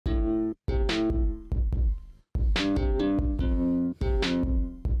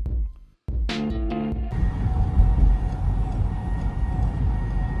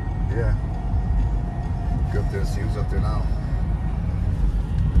dudes up there now.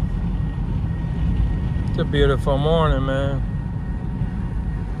 It's a beautiful morning, man.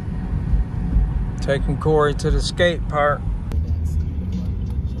 Taking Corey to the skate park.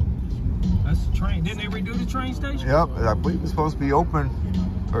 That's the train. Didn't they redo the train station? Yep, I believe it's supposed to be open,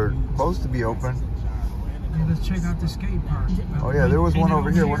 or supposed to be open. Hey, let's check out the skate park. Oh yeah, there was one over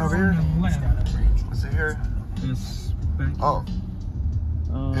here. One over here. On the left. Is it here? It's back Oh.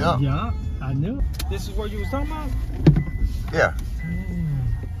 yeah. Yeah, I knew. This is where you was talking about? Yeah.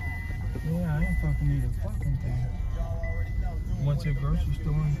 Yeah, I ain't fucking need a fucking thing. Went to a grocery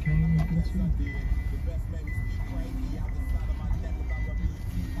store and came and get some.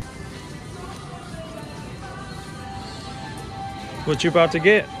 What you about to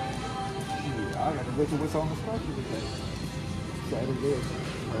get? I got to look at what's on the structure today. Saturday,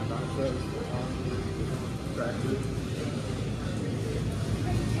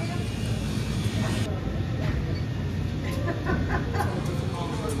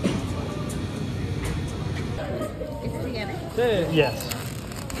 Is it together? Yes.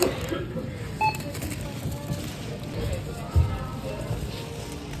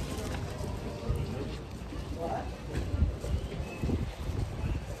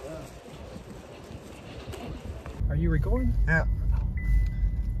 Are you recording? Yeah.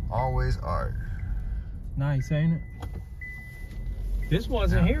 Always art. Nice, ain't it? This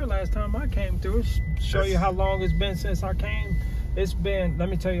wasn't here last time I came through. Show you how long it's been since I came. It's been, let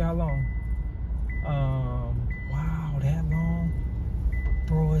me tell you how long. Wow, that long.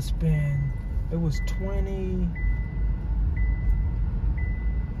 Bro, it was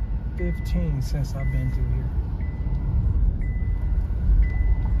 2015 since I've been through here.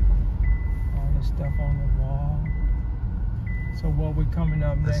 All this stuff on the wall. So what we coming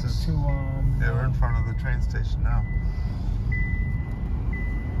up next to yeah, we're in front of the train station now.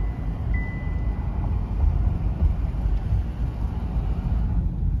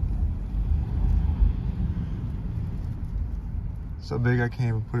 So big I can't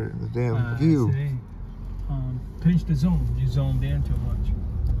even put it in the damn view. See. Pinch the zoom. You zoomed in too much.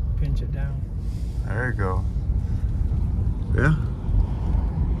 Pinch it down. There you go. Yeah.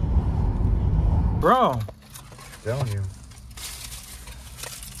 Bro. Telling you.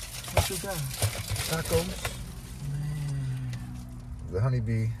 What you got? Tacos. Man. The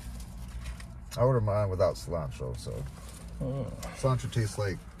honeybee. I ordered mine without cilantro, so cilantro tastes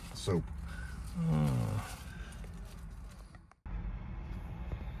like soap.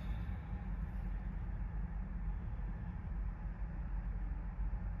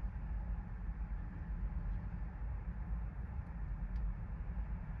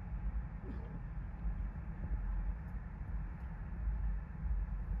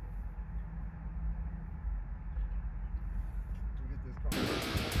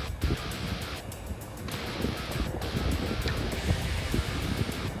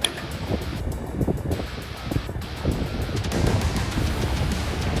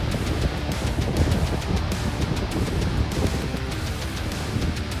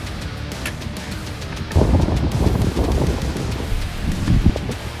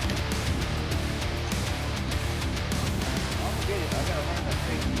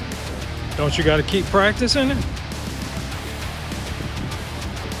 Don't you got to keep practicing it?